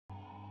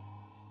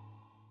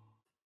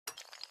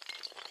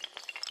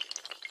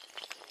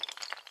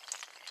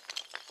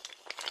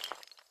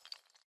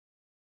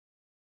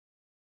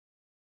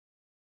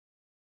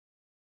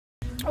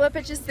what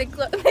bitches think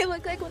they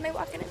look like when they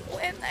walk in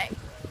and like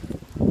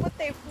what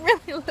they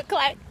really look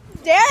like.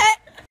 Damn it!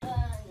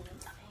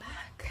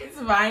 It's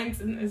Vines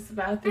in this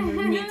bathroom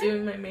of me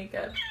doing my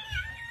makeup.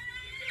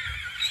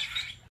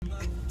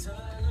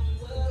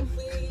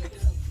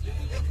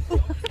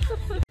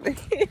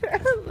 You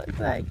look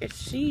like a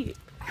sheep.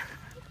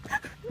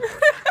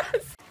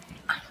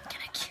 I'm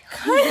gonna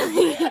kill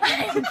you.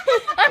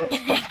 I'm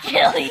gonna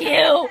kill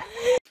you.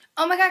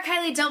 Oh my god,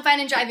 Kylie, don't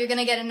find and drive. You're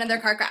gonna get another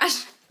car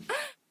crash.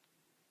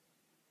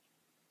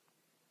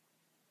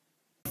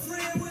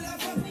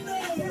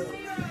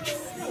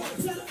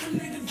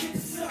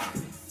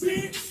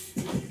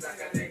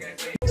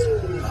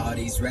 All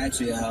these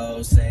ratchet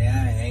hoes say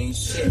I ain't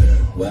shit.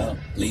 Well,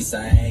 at least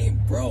I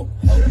ain't broke.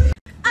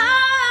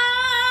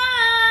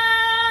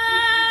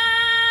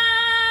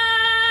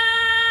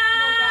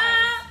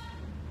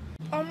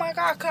 Oh my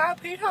god, can I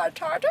please have a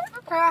charger?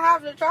 Can I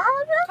have the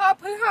charger? Can I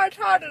please have a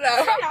charger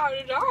though? Can I have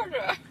the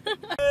charger?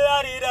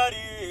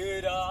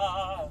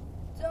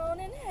 Don't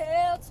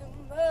inhale too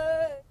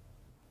much.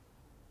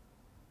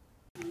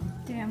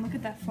 Damn, look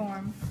at that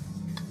form.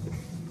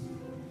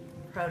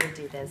 Pro to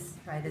do this.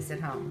 Try this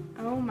at home.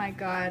 Oh my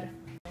god.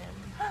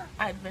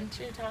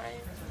 Adventure time.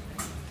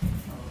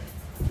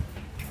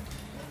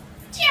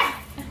 Yeah!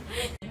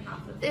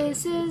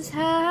 This is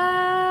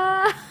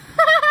how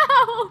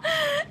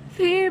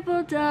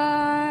people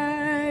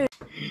die.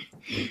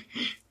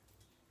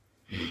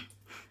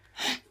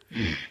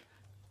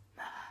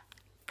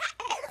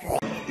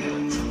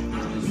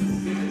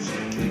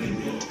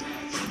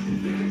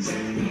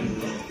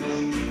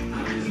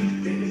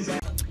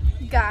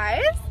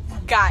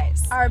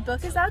 Guys, our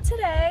book is out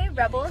today.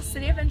 Rebel,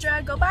 City of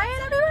Indra. Go buy it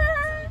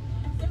everywhere.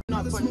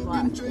 Not putting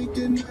black.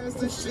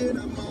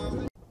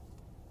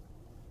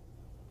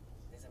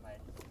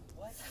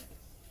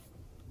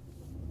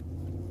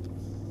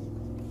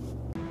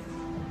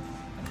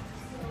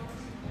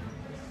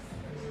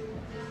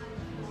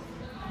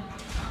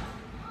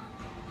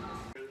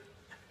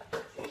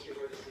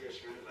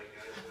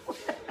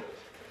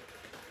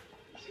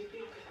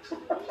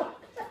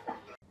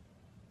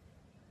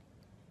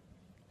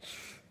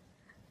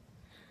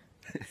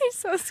 He's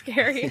so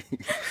scary.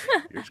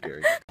 You're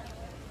scary.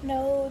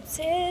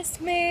 Notice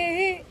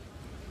me.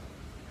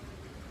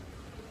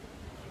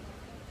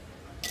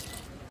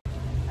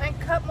 I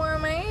cut more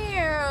of my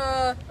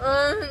hair.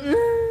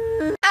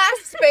 I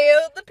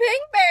spilled the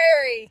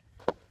pinkberry.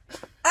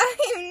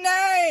 I'm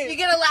nice. You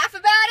gonna laugh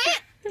about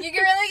it? You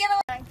really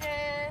gonna like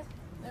this?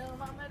 Little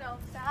mama,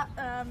 don't stop.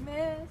 I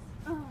miss.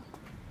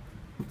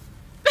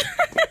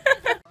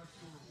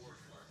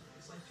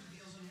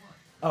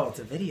 Oh, it's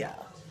a video.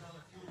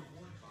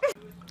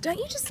 Don't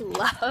you just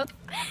love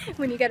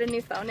when you get a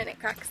new phone and it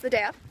cracks the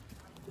day up?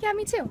 Yeah,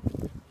 me too.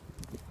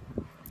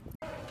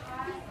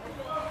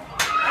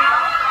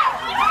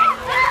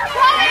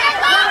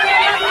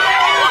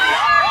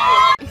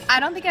 I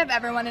don't think I've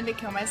ever wanted to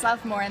kill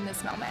myself more in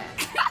this moment.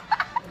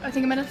 I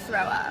think I'm gonna throw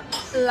up.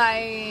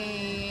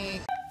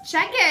 Like,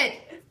 check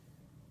it.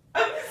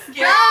 I'm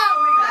scared.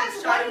 Oh my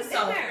gosh, Shot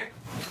himself.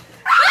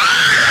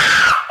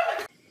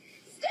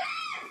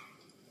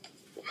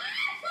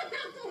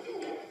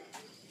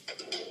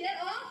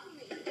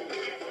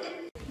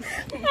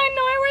 I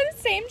know I wear the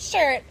same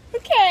shirt.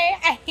 Okay,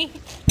 I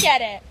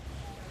get it.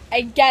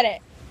 I get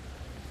it.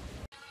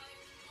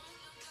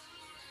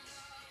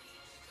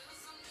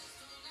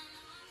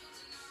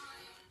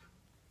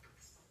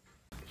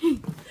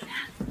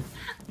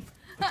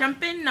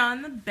 Jumping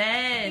on the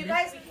bed. You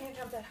guys, we can't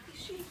jump that.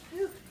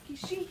 You.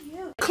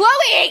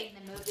 Chloe! In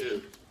the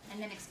movie,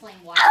 and then explain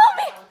why Oh,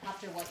 the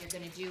helicopter, what you're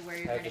gonna do, where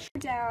you're gonna.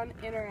 Down,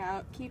 in or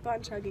out. Keep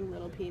on chugging,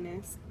 little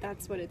penis.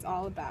 That's what it's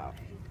all about.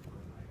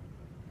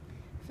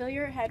 Fill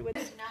your head with.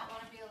 I do not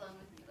want to be alone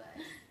with you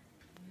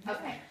guys.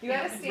 Okay. You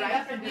gotta stand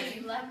up and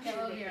You let go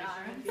of your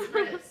arms.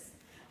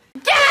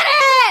 Get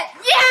it!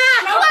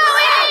 Yeah!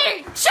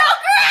 Chloe!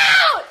 Choke her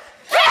out!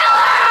 Kill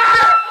her!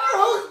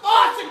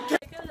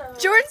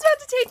 Jordan's about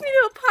to take me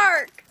to a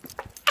park.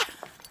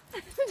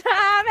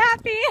 I'm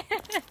happy.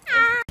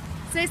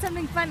 Say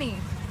something funny.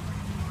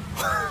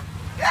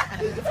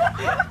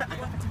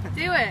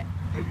 Do it.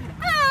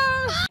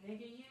 Oh.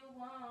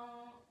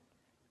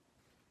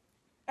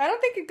 I don't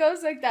think it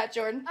goes like that,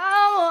 Jordan.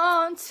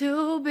 I want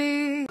to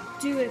be.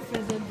 Do it for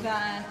the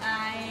band.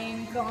 I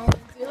ain't gonna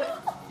do it.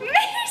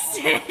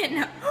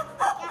 Mason!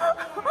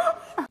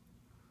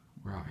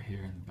 We're out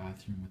here in the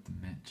bathroom with the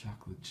mint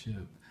chocolate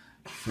chip,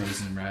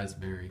 frozen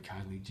raspberry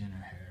Kylie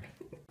Jenner hair.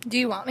 Do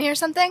you want me or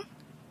something?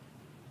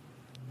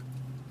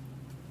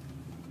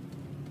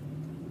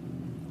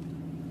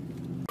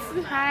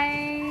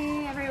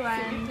 Hi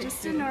everyone.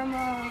 Just a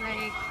normal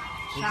like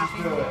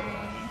shopping day,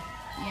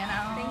 you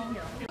know. Thank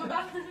you.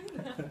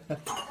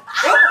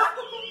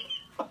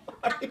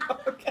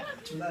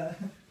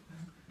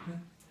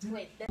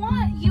 Wait, I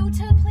want you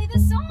to play the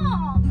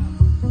song.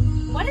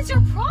 What is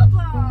your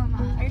problem?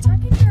 Are you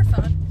talking to your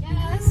phone?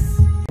 Yes.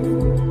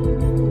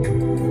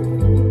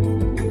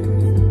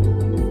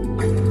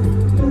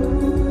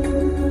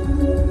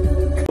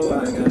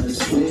 I got a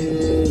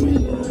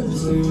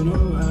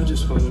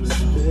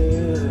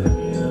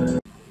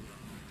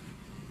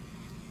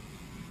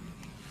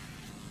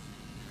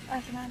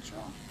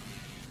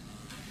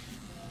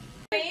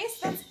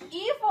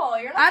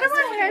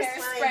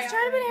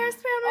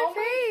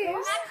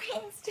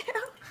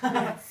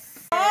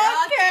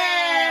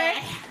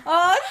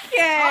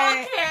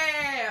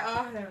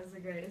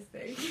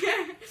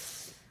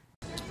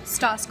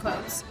Stoss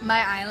quotes. My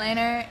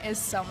eyeliner is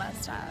so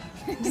messed up.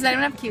 Does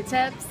anyone have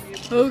Q-tips?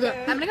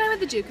 Okay. I'm gonna go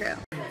with the Jew crew.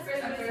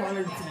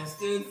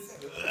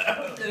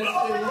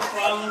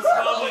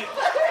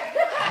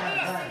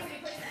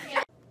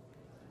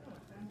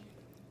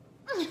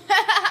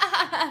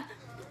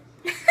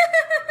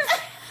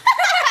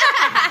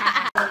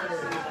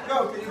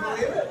 Yo, can you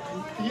believe it?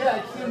 Yeah,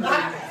 I came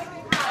back.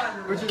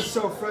 Which is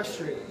so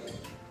frustrating.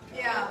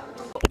 Yeah.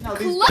 No,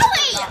 these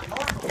Chloe!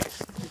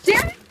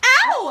 Damn!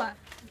 Ow!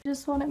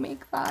 Just want to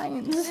make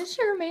vines. Finish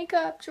your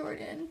makeup,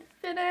 Jordan.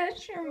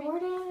 Finish your makeup.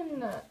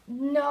 Jordan.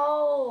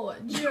 No.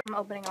 I'm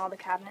opening all the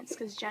cabinets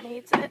because Jen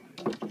hates it.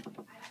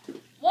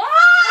 Why?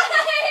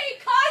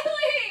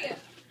 Kylie!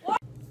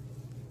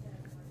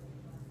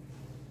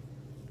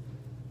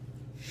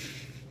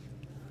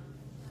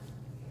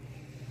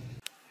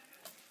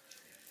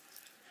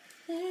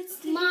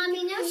 Mom,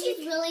 you know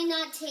she's really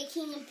not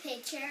taking a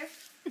picture.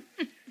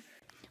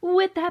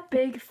 With that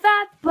big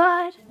fat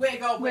butt.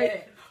 Wiggle with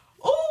it.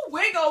 Ooh,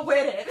 wiggle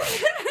with it.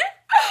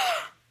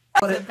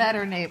 What's a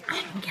better name?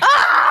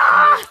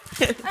 Ah!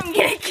 I'm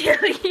gonna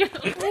kill you.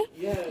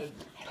 Yeah,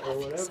 or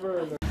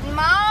whatever.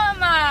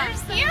 Mama!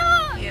 You're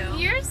cute.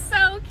 You're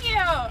so cute.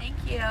 Thank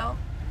you.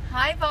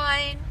 Hi,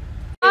 Vine.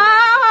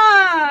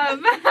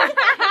 Mom!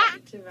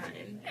 To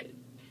Vine.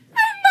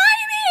 I'm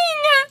mining!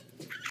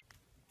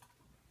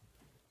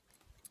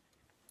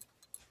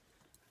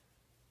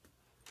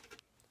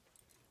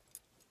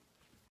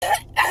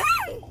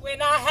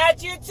 When I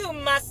had you to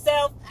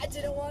myself, I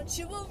didn't want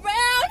you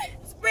around.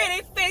 It's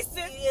pretty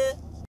faces. Yeah.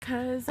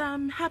 Cause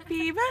I'm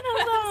happy right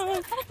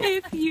alone.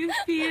 If you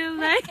feel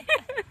like.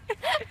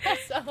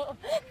 So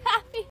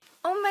happy.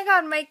 Oh my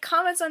god, my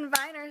comments on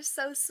Vine are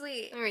so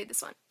sweet. Let me read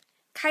this one.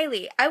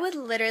 Kylie, I would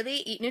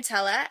literally eat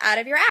Nutella out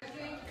of your ass.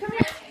 Come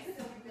here.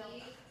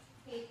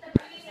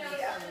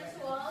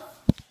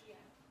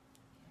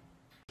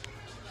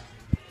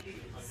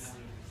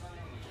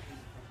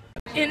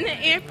 In the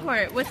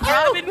airport with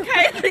Rob and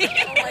Kylie.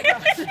 Oh my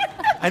gosh.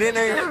 I didn't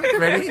know you were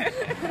ready.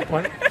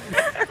 What?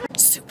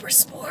 Super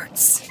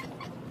sports.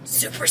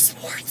 Super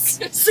sports.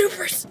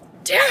 Super.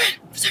 Damn it.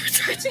 Super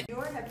sports.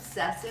 You're an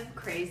obsessive,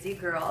 crazy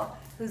girl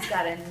who's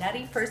got a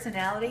nutty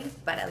personality,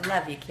 but I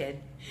love you, kid.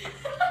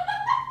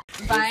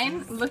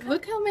 Vine,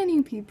 look how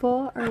many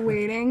people are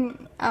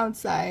waiting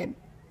outside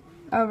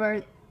of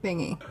our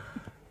thingy.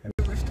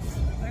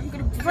 I'm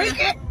gonna break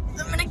it.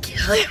 I'm gonna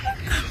kill you.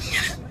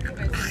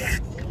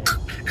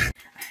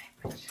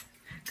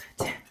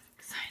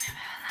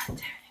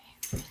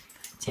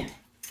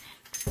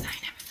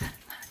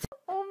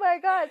 Oh my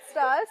god,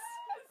 Stas.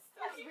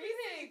 Stop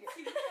reading.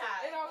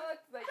 It all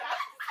looks like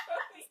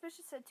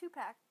Suspicious said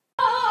 2-pack.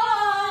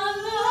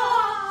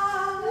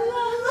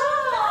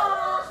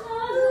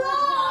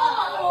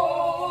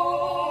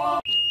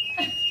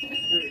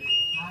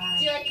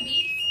 Do you like the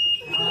beats?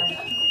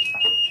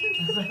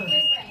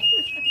 Where's Ray?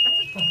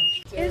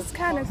 It's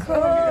kind of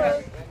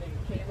cool.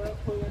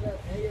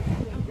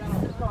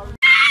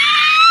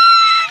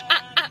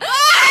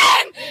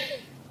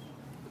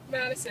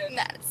 Madison.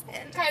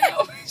 I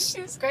know.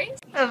 She's crazy.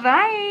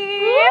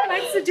 Bye.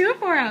 Likes to do it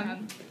for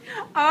him.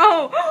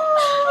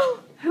 Oh.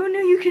 Who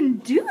knew you can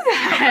do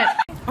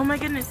that? Oh my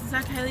goodness, is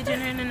that Kylie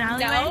Jenner in an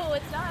alleyway? No,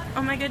 it's not.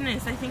 Oh my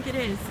goodness, I think it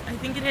is. I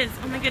think it is.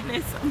 Oh my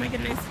goodness. Oh my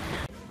goodness.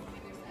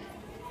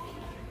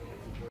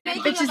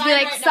 Bitches be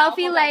like,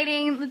 selfie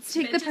lighting. Let's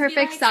take the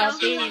perfect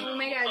selfie. Oh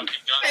my god.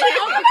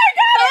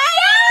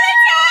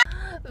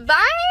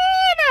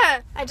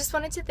 Vine! I just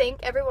wanted to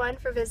thank everyone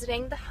for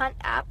visiting the Hunt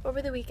app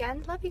over the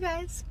weekend. Love you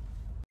guys.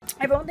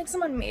 Everyone thinks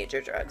I'm on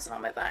major drugs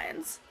on my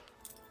Vines.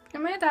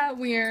 Am I that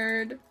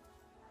weird?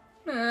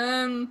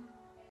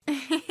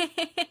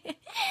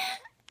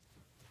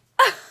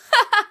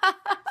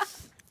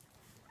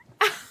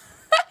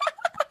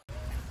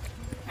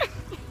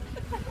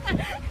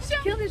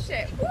 Kill this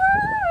shit.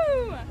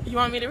 Woo! You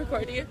want me to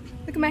record you?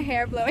 Look at my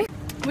hair blowing.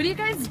 What are you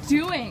guys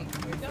doing?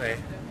 Wait.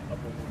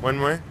 One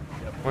more?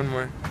 One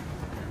more.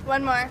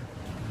 One more.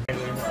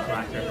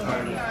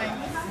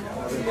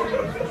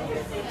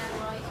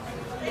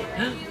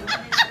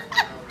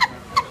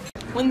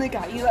 When the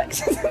guy you like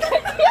doesn't like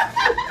you.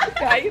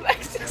 Guy you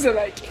like doesn't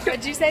like you.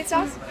 What'd you say,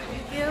 Sauce?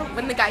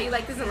 When the guy you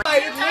like doesn't like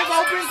It's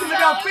open in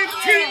about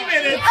 15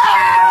 minutes.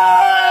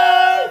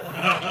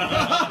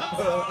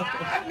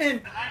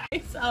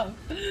 yourself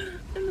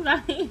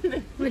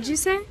online. What'd you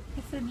say?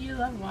 I said you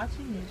love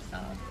watching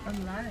yourself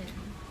online.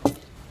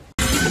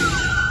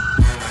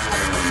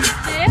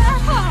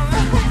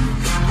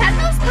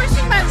 Kendall's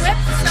pushing my whip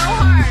so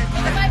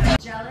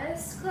hard.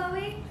 Jealous,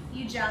 Chloe?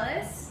 You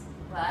jealous?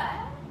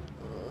 What?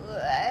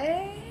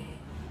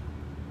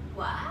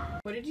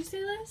 What? What did you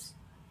say, Liz?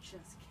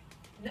 Just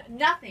kidding.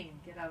 Nothing.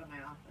 Get out of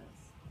my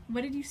office.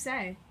 What did you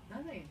say?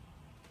 Nothing.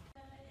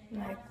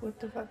 Like, what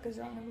the fuck is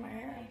wrong with my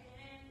hair?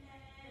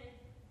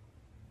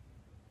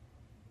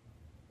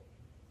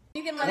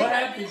 You can let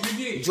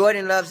it go.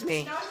 Jordan loves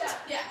me.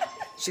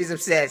 She's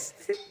obsessed.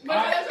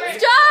 Stop!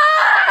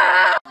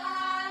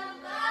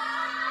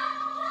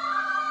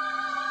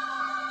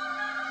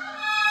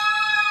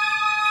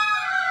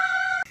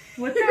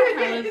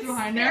 Kylie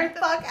behind her. Get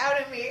the fuck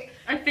out of me.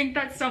 I think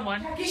that's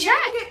someone. You're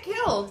gonna get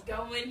killed.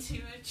 Go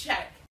into a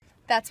check.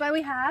 That's why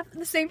we have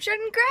the same shirt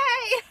in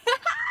gray.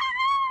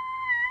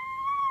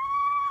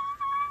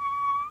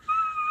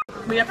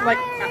 We have to like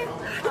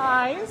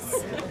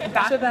eyes.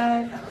 Back to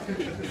bed.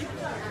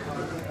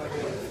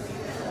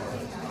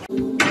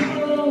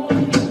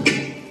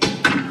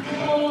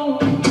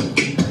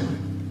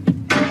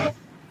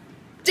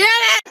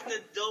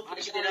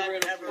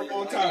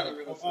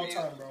 All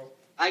time, bro.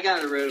 I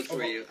got a riddle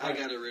for you. I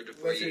got a riddle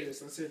for you.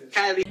 Let's hear this.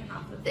 Kylie.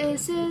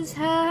 This is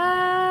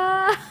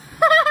how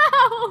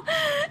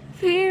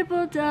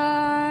people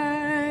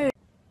die.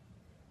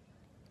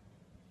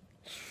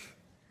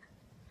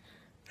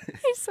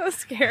 He's so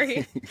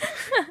scary.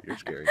 You're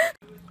scary.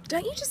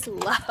 Don't you just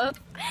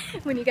love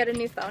when you get a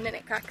new phone and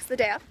it cracks the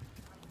day up?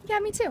 Yeah,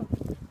 me too.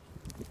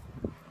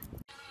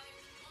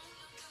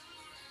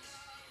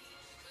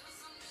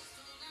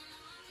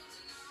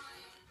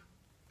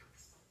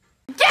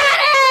 Get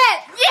it!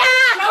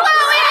 Yeah,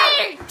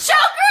 Chloe!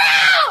 Choke her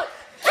out!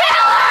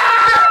 Kill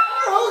her!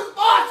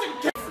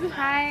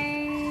 Hi,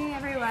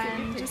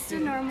 everyone. Just a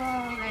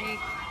normal, like,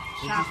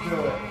 shopping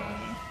day,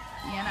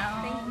 you know?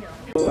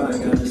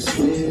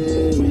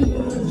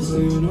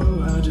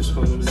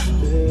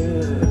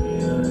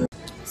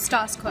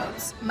 Stoss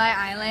quotes. My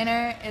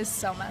eyeliner is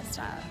so messed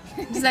up.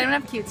 Does anyone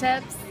have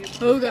Q-tips?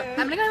 Okay.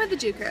 I'm gonna go with the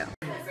Jew crew.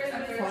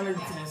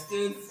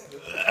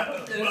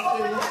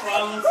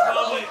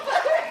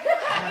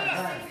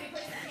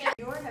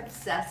 You're an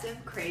obsessive,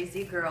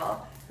 crazy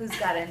girl who's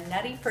got a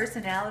nutty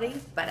personality,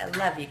 but I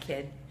love you,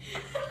 kid. Do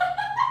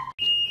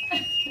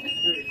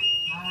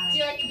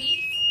you like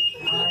beef?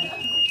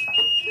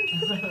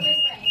 Where's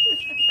Brian?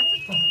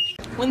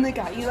 When the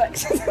guy you like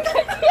says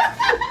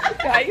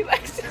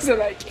doesn't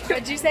like you.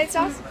 What'd you say,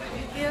 Stoss?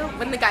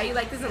 When the guy you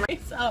like doesn't like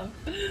yourself.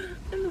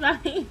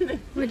 Online.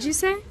 What'd you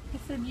say? He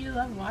said you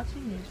love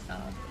watching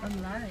yourself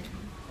online.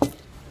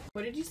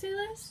 What did you say,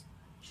 Liz?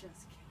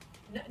 Just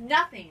kidding.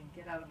 Nothing.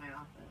 Get out of my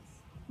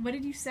office. What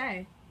did you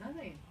say?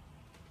 Nothing.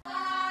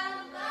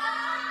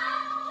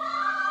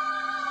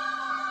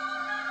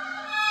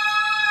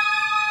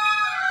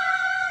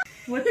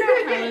 What the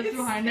hell is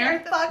behind her?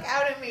 Get the fuck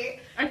out of me.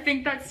 I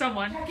think that's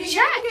someone.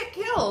 You're gonna get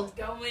killed.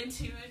 Go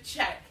into a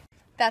check.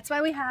 That's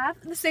why we have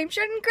the same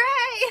shirt in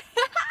gray.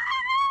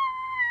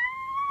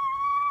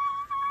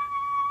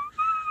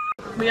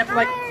 We have to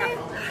like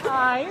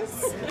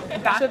eyes.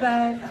 Back to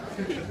bed.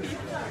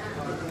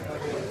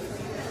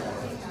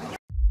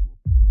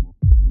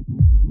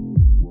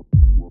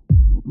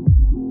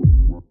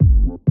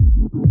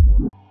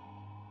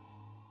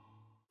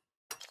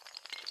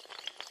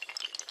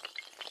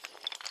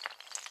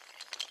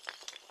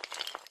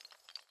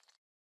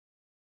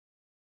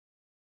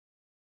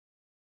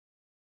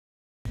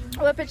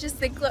 What bitches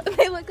think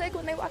they look like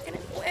when they walk in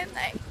and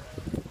like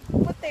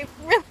what they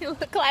really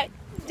look like.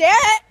 Damn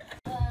it!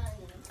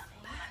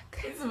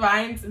 It's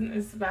VINES in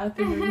this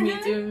bathroom of me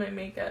doing my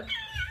makeup.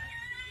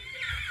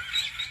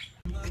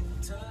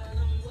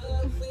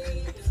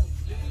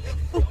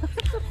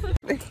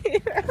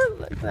 You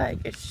look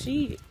like a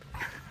sheep.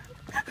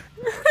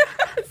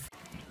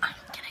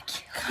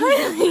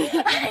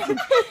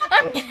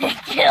 I'm gonna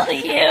kill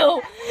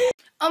you.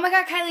 Oh my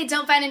god, Kylie,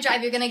 don't vine and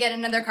drive. You're gonna get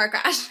another car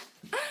crash.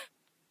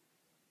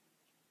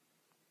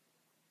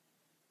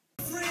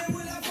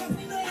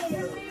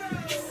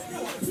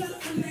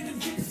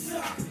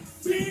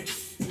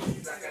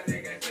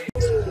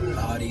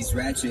 All these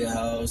ratchet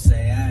hoes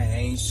say I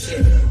ain't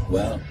shit.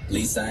 Well, at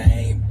least I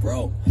ain't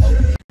broke.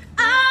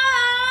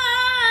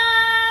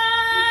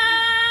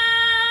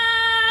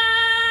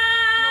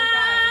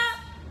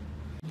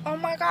 Oh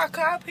my god,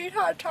 can I please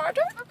have a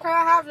charger? Can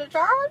I have the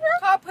charger?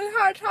 Can I please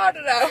have a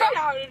charger though? Can I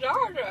have the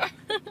charger?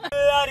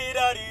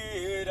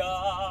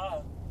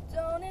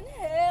 Don't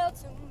inhale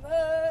too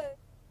much.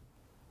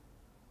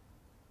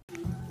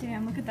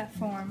 Damn, look at that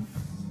form.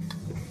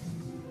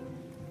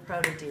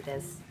 Pro to do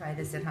this. Try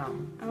this at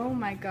home. Oh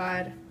my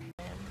god.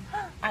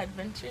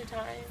 Adventure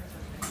time.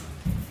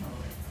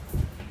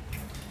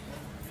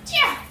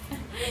 Yeah.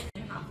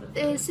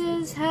 This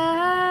is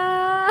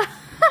how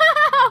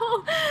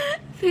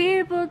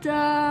people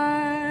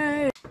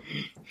die.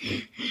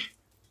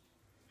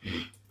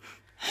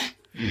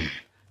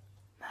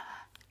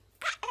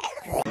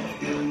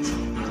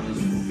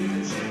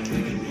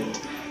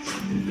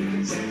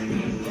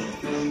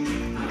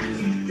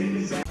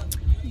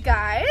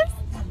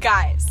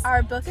 Guys,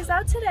 our book is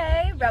out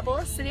today.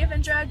 Rebel, City of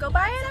Indra. Go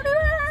buy it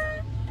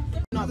everywhere.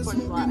 Not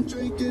funny black.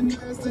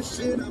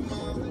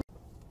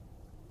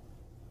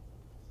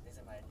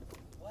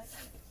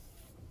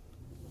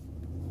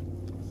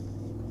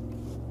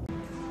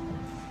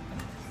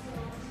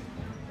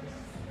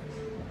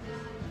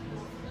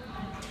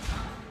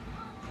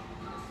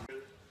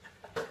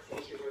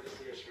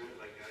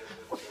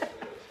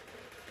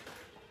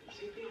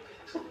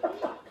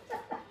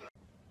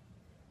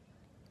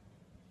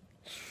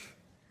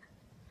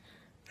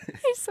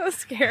 He's so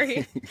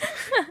scary.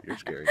 You're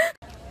scary.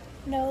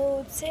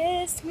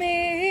 Notice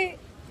me.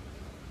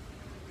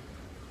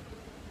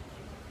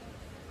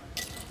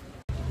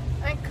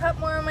 cut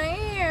more of my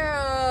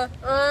hair.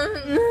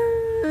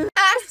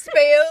 I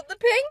spilled the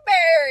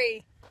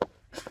pinkberry.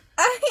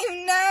 I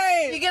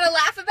know. You gonna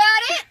laugh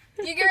about it?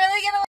 You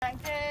really gonna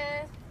like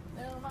this?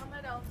 Little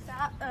mama, don't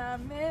stop, I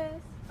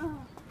miss.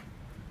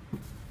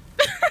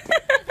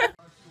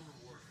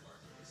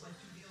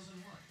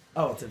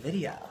 Oh, it's a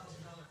video.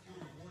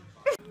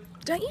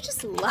 Don't you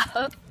just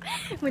love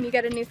when you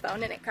get a new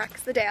phone and it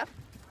cracks the day up?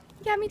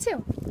 Yeah, me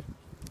too.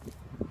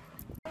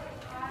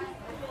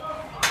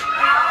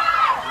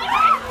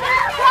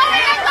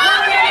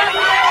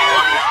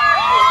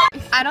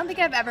 I don't think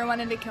I've ever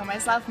wanted to kill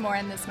myself more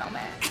in this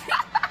moment.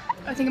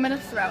 I think I'm gonna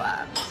throw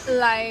up.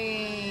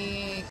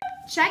 Like,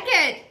 check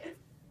it.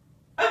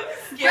 I'm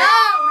scared.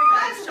 Oh my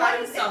God, shot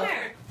himself.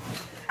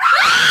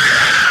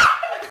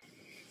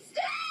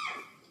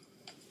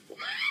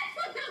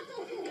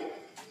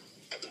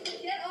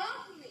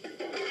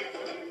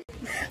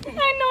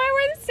 I know I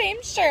wear the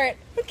same shirt.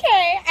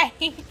 Okay, I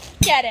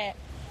get it.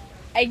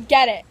 I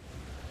get it.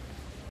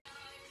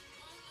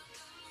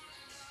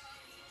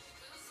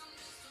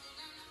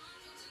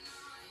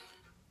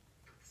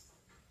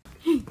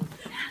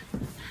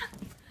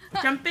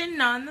 Jumping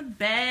on the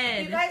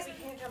bed. You guys, we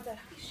can't jump that.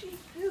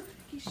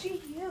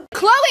 You.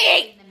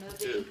 Chloe! In the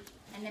movie,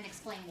 and then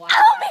explain why the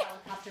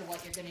helicopter,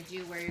 what you're gonna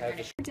do, where you're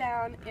gonna.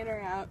 Down, in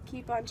or out,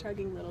 keep on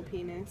chugging, little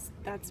penis.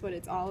 That's what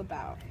it's all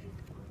about.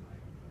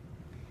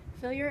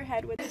 Fill your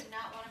head with. I do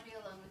not want to be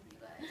alone with you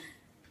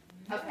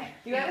guys. Okay.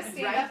 You gotta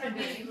stand up and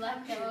be.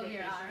 Let go of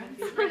your arms.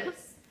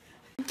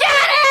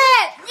 Get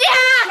it!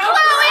 Yeah,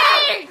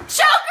 Chloe!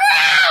 Choke her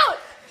out!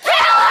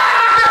 Kill her!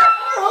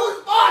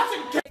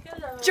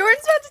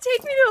 Jordan's about to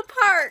take me to a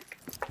park.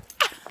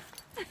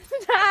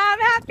 I'm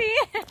happy.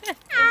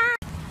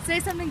 Say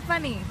something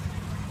funny.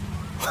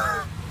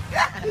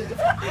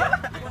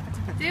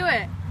 Do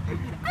it.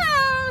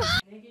 Oh.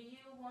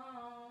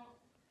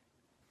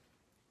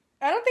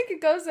 I don't think it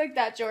goes like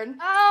that, Jordan.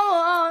 I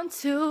want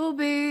to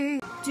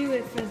be. Do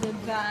it for the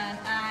bun.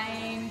 I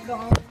ain't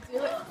gonna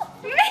do it.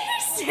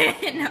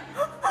 Mason!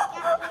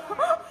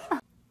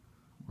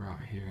 We're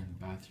out here in the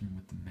bathroom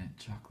with the mint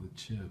chocolate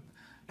chip,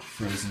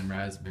 frozen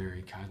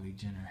raspberry Kylie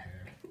Jenner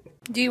hair.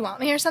 Do you want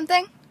me or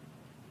something?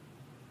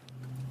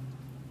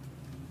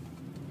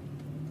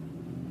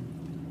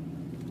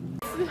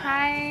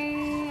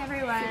 Hi,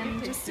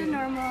 everyone. Just a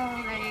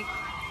normal, like,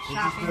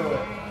 shopping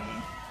day,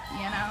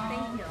 you know?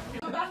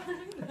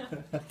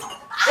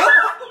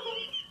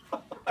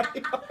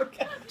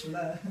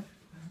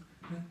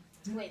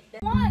 Wait, I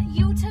want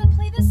you to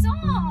play the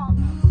song.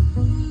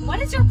 What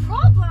is your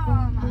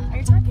problem? Are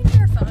you talking to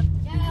your phone?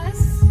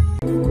 Yes.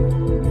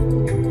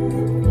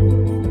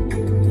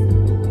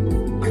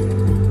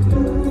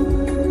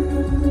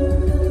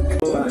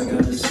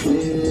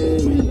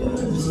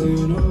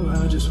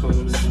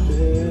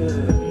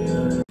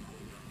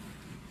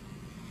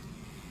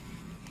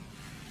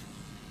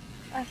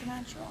 That's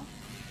natural.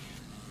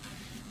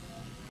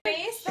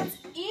 Face? That's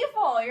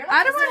evil. You're not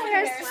I don't want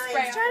hairspray.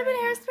 I'm trying to put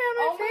hairspray on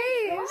my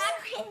face.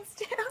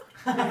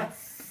 Okay.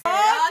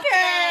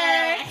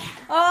 Okay.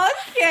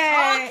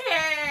 Okay.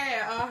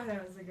 Oh, that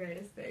was the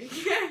greatest thing.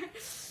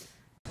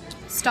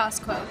 Stoss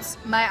quotes.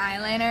 My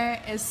eyeliner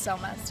is so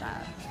messed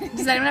up.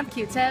 Does anyone have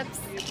Q-tips?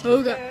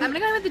 Okay. I'm gonna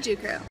go with the Jew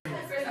crew.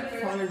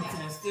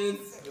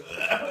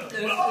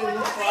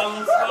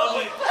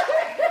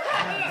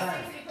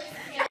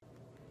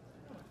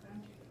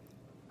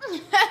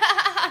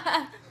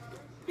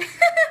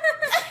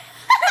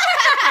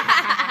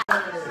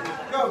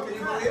 Yo, can you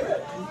believe it?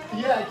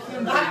 Yeah, I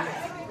can believe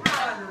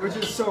it. Which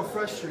is so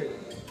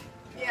frustrating.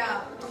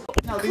 Yeah.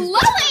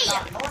 Chloe!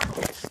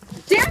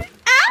 Damn!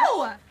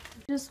 Ow!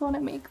 Just want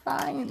to make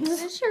vines.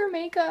 Finish your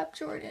makeup,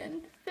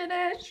 Jordan.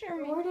 Finish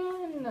your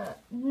Jordan.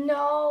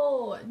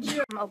 No.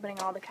 I'm opening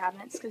all the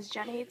cabinets because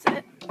Jen hates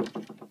it.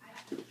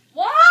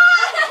 Why?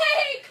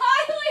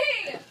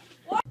 Kylie!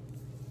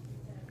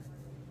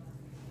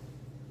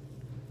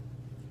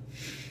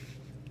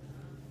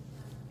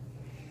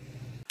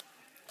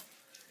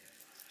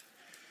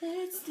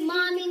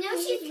 Mom, you know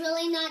she's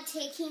really not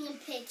taking a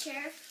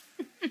picture.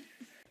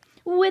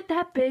 With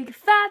that big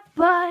fat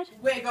butt.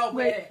 Wiggle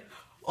with it.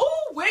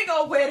 Ooh,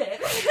 wiggle with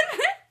it.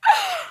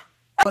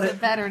 What's a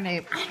better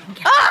name?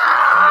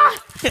 Ah!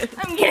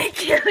 I'm gonna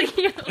kill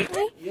you.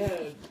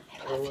 Yeah,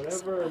 or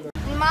whatever.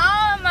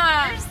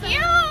 Mama!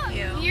 You're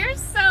cute. You're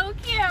so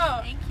cute.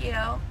 Thank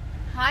you.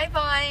 Hi,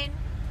 Vine.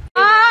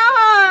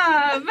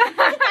 Mom!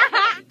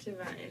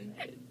 Divine.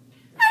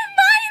 I'm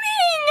mining!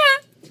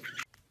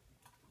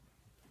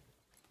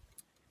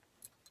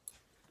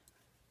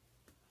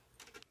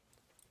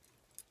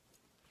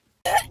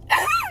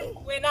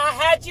 When I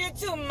had you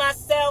to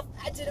myself,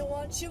 I didn't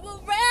want you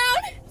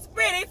around. It's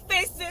pretty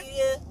faces,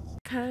 yeah.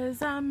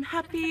 Cause I'm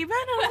happy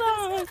right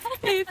alone.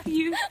 If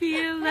you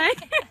feel like.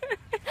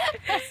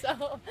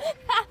 So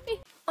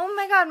happy. Oh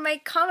my god, my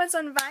comments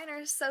on Vine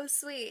are so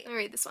sweet. Let me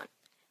read this one.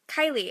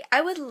 Kylie,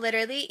 I would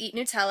literally eat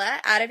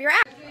Nutella out of your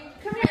ass.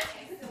 Come here.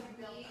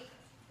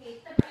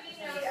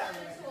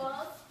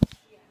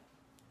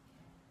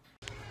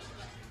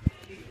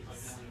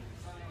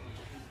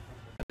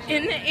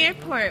 in the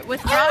airport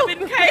with Rob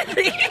and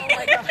Kylie. Oh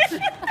my gosh.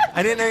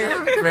 I didn't know you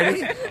were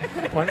ready.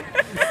 What?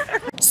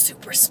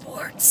 Super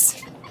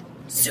sports.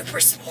 Super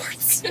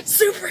sports.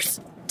 Super.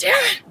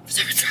 Damn it.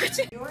 Super sports.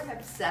 You're an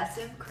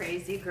obsessive,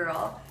 crazy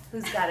girl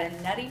who's got a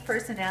nutty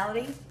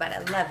personality, but I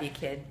love you,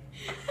 kid.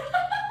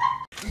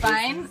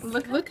 Vine,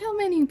 look how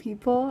many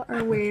people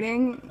are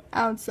waiting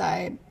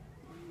outside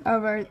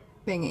of our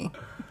thingy.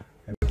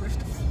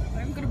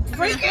 I'm gonna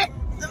break it.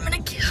 I'm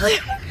gonna kill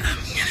him.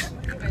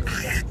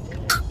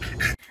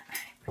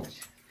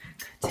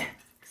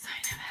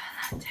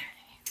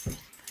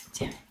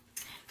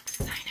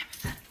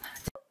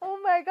 Oh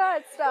my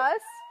God,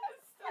 Stas.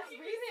 Stop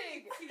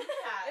reading.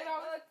 It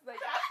all looks like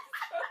that.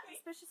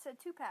 Suspicious said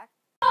 2-pack.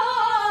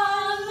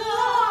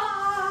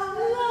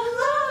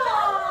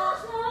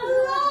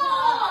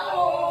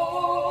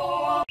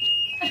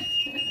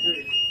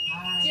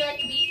 Do you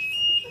like the beats?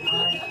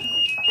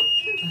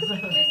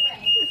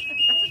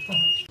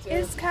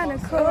 It's kind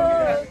of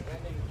cool.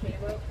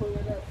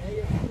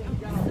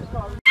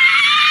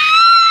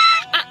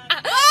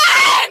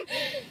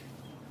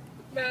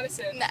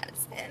 Madison.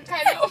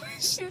 I know.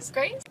 She was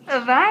great.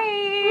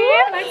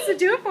 Bye. Likes to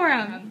do it for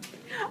him.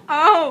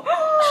 Oh,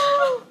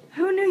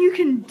 who knew you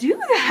can do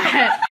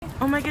that?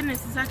 Oh my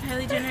goodness, is that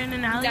Kylie Jenner in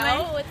an alleyway?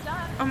 No, it's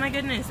not. Oh my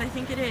goodness, I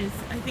think it is.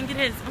 I think it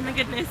is. Oh my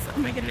goodness. Oh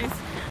my goodness.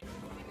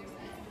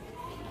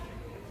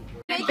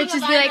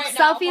 Bitches be like,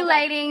 selfie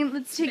lighting.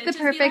 Let's take the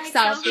perfect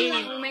selfie.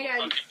 Oh my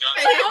God.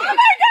 Oh my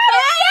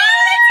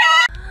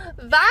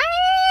God.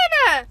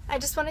 Vine! I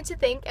just wanted to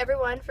thank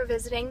everyone for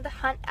visiting the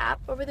Hunt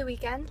app over the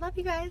weekend. Love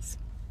you guys.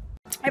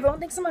 Everyone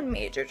thinks I'm on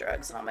major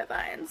drugs on all my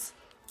vines.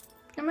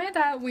 Am I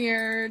that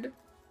weird?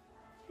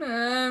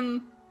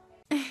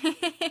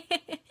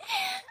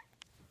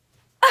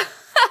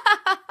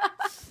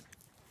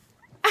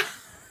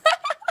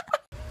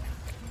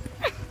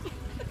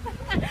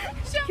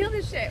 Kill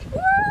this shit.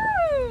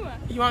 Woo!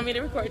 You want me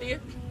to record you?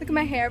 Look at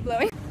my hair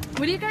blowing.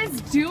 What are you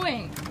guys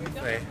doing?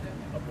 Wait.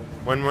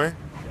 One more?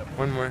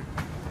 One more.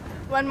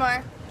 One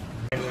more.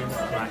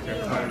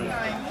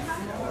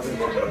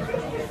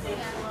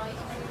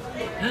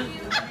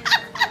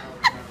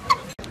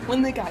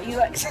 When the guy you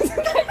like doesn't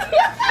like you.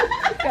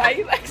 Guy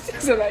you like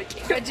doesn't like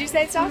you. What'd you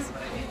say, Stas?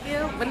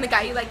 When the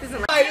guy you like doesn't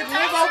like I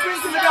live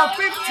opens in about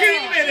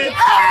 15 minutes.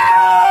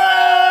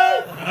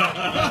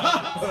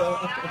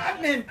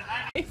 I'm in.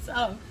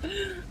 yourself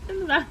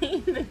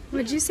online.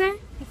 What'd you say?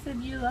 I said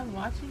you love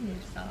watching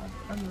yourself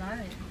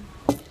online.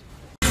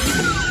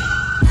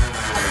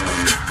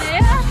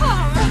 Damn!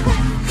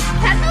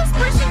 Kendall's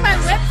pushing my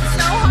lips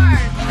so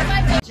hard. Am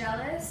I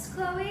Jealous,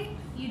 Chloe?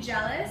 You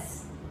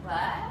jealous?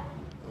 What?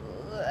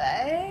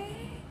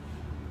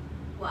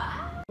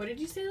 What? What did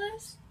you say,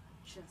 Liz?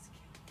 Just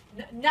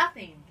kidding.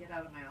 Nothing. Get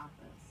out of my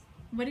office.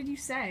 What did you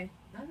say?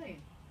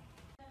 Nothing.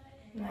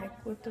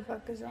 Like, what the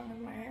fuck is wrong with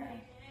my hair?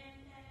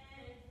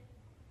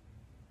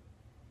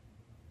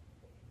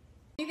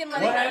 You can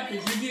let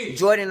it go.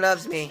 Jordan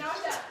loves me.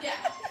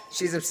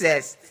 She's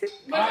obsessed. Stop!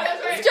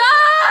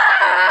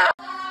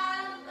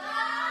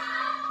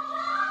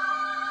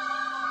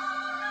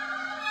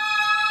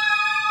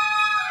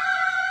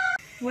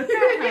 What the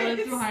hell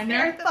is behind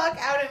there? Get the fuck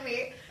out of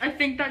me. I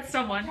think that's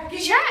someone.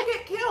 Check.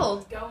 Get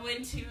killed. Go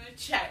into a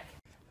check.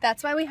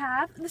 That's why we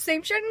have the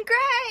same shirt in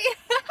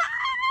gray.